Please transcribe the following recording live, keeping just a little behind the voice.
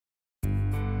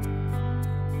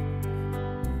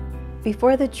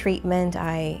Before the treatment,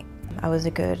 I was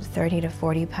a good 30 to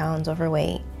 40 pounds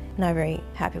overweight. Not very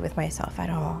happy with myself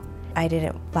at all. I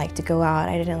didn't like to go out,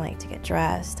 I didn't like to get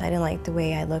dressed, I didn't like the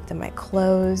way I looked in my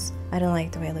clothes, I didn't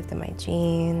like the way I looked in my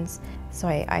jeans. So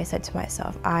I said to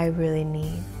myself, I really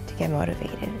need to get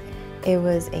motivated. It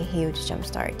was a huge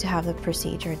jumpstart to have the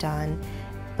procedure done,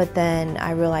 but then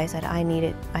I realized that I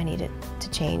needed to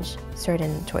change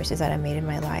certain choices that I made in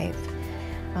my life.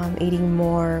 Eating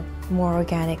more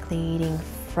organically, eating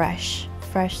fresh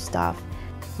stuff.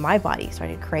 My body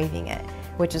started craving it,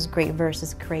 which is great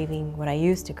versus craving what I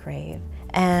used to crave.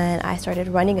 And I started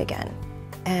running again.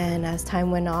 And as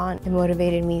time went on, it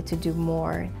motivated me to do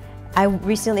more. I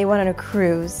recently went on a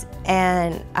cruise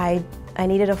and I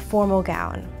needed a formal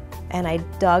gown. And I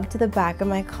dug to the back of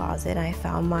my closet and I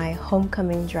found my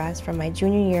homecoming dress from my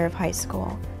junior year of high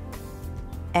school.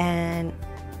 And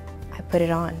I put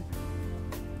it on.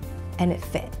 And it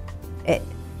fit. It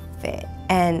fit.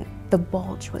 And the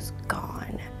bulge was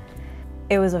gone.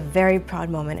 It was a very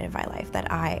proud moment in my life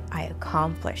that I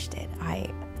accomplished it.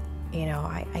 I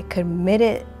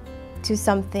committed to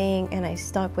something and I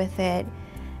stuck with it,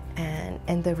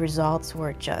 and the results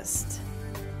were just,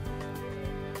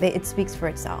 it speaks for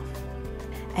itself.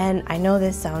 And I know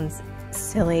this sounds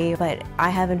silly, but I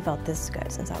haven't felt this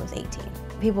good since I was 18.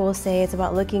 People will say it's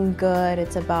about looking good,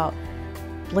 it's about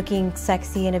looking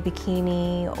sexy in a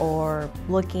bikini or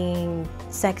looking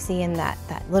sexy in that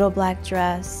little black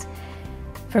dress.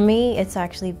 For me, it's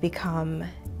actually become,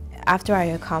 after I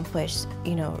accomplished,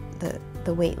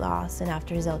 the weight loss and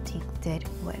after Zeltiq did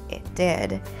what it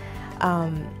did,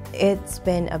 it's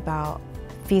been about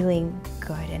feeling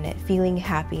good in it, feeling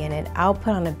happy in it. I'll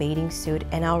put on a bathing suit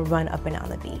and I'll run up and down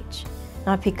the beach.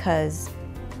 Not because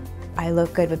I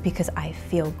look good, but because I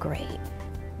feel great.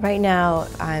 Right now,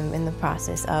 I'm in the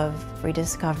process of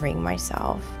rediscovering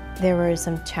myself. There were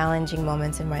some challenging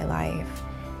moments in my life,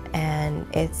 and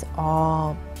it's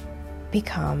all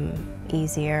become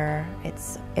easier.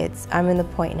 I'm in the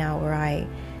point now where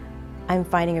I'm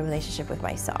finding a relationship with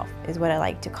myself, is what I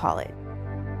like to call it.